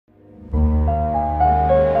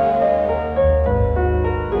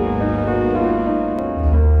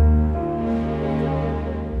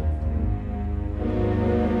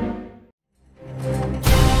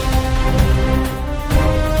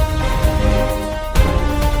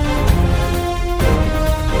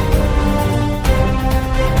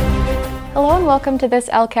welcome to this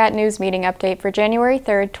ELCAT News Meeting update for January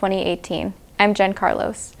 3rd, 2018. I'm Jen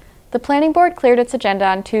Carlos. The Planning Board cleared its agenda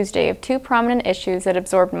on Tuesday of two prominent issues that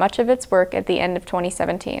absorbed much of its work at the end of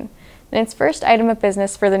 2017. In its first item of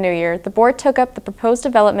business for the new year, the Board took up the proposed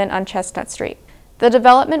development on Chestnut Street. The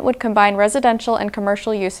development would combine residential and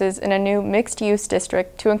commercial uses in a new mixed-use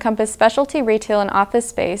district to encompass specialty retail and office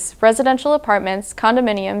space, residential apartments,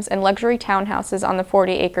 condominiums, and luxury townhouses on the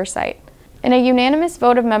 40-acre site. In a unanimous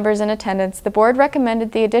vote of members in attendance, the Board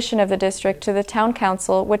recommended the addition of the district to the Town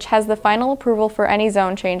Council, which has the final approval for any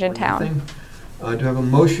zone change in town. Do I have a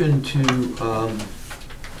motion to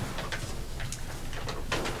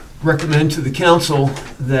recommend to the Council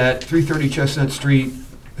that 330 Chestnut Street,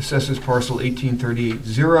 assesses parcel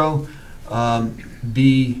 18380,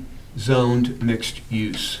 be zoned mixed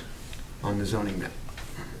use on the zoning map?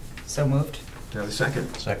 So moved. Do I have a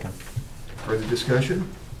second? Second. Further discussion?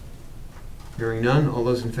 Hearing none, all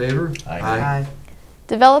those in favor? Aye.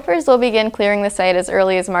 Developers will begin clearing the site as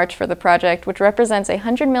early as March for the project, which represents a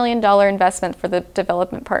 $100 million investment for the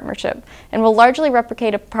development partnership, and will largely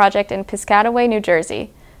replicate a project in Piscataway, New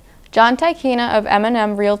Jersey. John Tykina of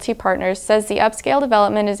M&M Realty Partners says the upscale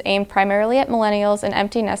development is aimed primarily at millennials and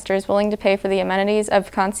empty nesters willing to pay for the amenities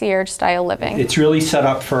of concierge-style living. It's really set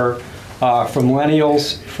up for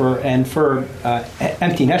millennials and for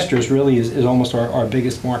empty nesters. Really is almost our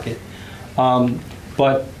biggest market.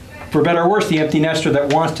 But for better or worse, the empty nester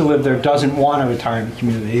that wants to live there doesn't want a retirement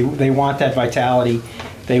community. They want that vitality.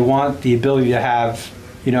 They want the ability to have,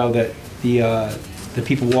 you know, the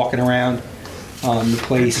people walking around the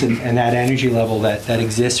place and that energy level that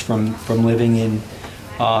exists from living in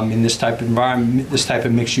this type of environment, this type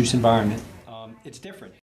of mixed-use environment. It's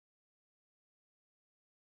different.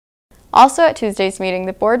 Also at Tuesday's meeting,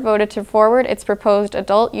 the Board voted to forward its proposed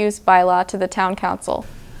adult use bylaw to the Town Council.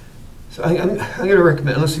 So I'm going to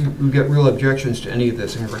recommend, unless we get real objections to any of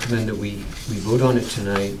this, I'm going to recommend that we vote on it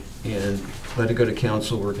tonight and let it go to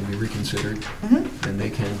council where it can be reconsidered. And they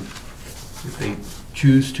can, if they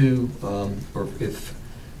choose to, or if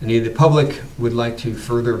any of the public would like to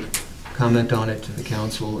further comment on it to the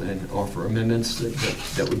council and offer amendments,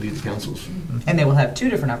 that would be the council's. And they will have two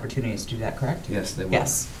different opportunities to do that, correct? Yes, they will.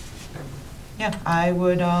 Yes. Yeah, I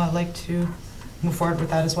would like to move forward with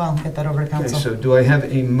that as well, get that over to council. Okay, so do I have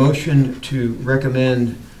a motion to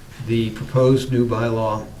recommend the proposed new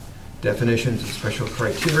bylaw definitions and special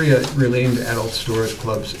criteria relating to adult stores,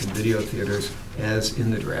 clubs, and video theaters as in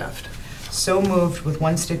the draft? So moved, with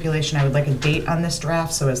one stipulation. I would like a date on this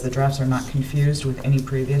draft so as the drafts are not confused with any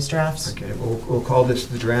previous drafts. Okay, we'll call this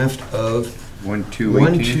the draft of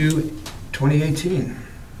 1/2/2018.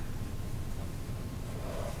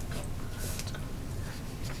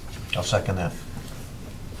 I'll second that.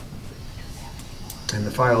 And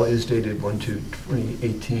the file is dated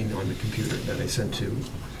 1/2/2018 on the computer that I sent to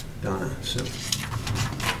Donna. So,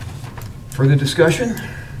 further discussion?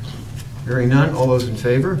 Hearing none, all those in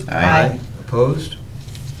favor? Aye. Opposed?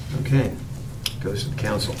 Okay, goes to the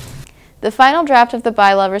council. The final draft of the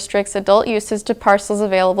bylaw restricts adult uses to parcels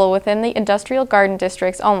available within the industrial garden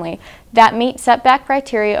districts only that meet setback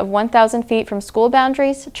criteria of 1,000 feet from school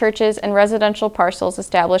boundaries, churches, and residential parcels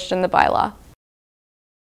established in the bylaw.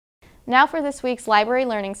 Now for this week's Library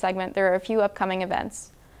Learning segment, there are a few upcoming events.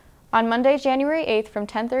 On Monday, January 8th from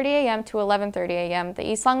 10:30 a.m. to 11:30 a.m., the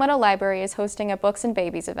East Longmeadow Library is hosting a Books and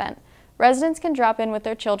Babies event. Residents can drop in with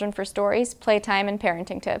their children for stories, playtime, and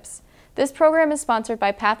parenting tips. This program is sponsored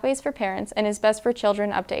by Pathways for Parents and is best for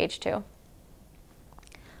children up to age 2.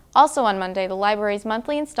 Also on Monday, the library's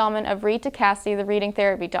monthly installment of Read to Cassie, the Reading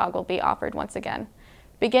Therapy Dog, will be offered once again.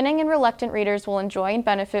 Beginning and reluctant readers will enjoy and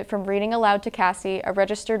benefit from reading aloud to Cassie, a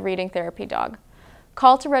registered reading therapy dog.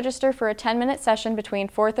 Call to register for a 10-minute session between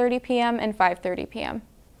 4:30 p.m. and 5:30 p.m.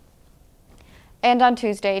 And on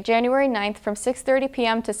Tuesday, January 9th from 6:30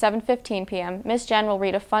 p.m. to 7:15 p.m., Miss Jen will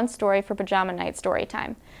read a fun story for Pajama Night Story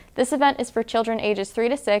Time. This event is for children ages 3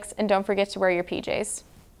 to 6, and don't forget to wear your PJs.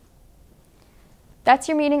 That's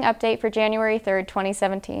your meeting update for January 3rd,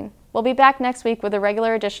 2017. We'll be back next week with a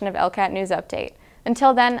regular edition of ELCAT News Update.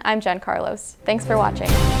 Until then, I'm Jen Carlos. Thanks for watching.